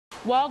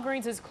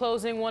Walgreens is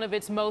closing one of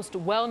its most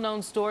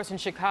well-known stores in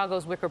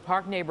Chicago's Wicker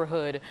Park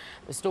neighborhood.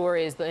 The store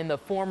is in the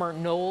former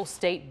Knoll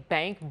State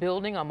Bank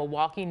building on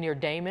Milwaukee near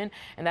Damon,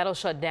 and that'll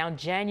shut down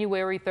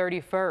January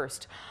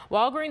 31st.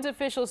 Walgreens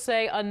officials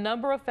say a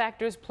number of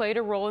factors played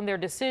a role in their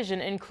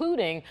decision,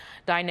 including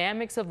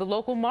dynamics of the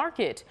local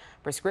market.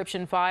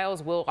 Prescription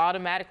files will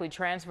automatically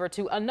transfer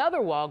to another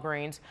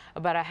Walgreens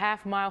about a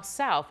half-mile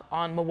south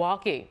on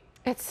Milwaukee.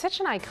 It's such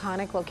an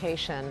iconic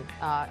location,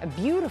 a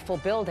beautiful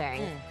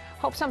building.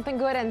 Hope something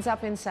good ends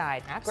up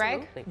inside.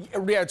 Absolutely.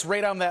 Greg? Yeah, it's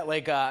right on that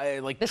like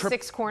The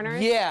six corners?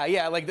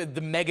 Yeah, like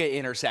the mega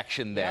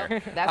intersection there.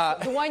 Yep.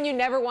 That's the one you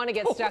never want to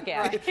get stuck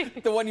at.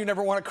 Right. The one you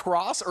never want to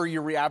cross, or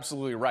you're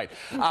absolutely right.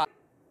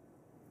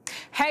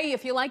 Hey,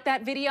 if you like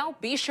that video,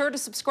 be sure to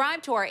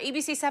subscribe to our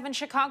ABC7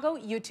 Chicago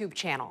YouTube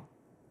channel.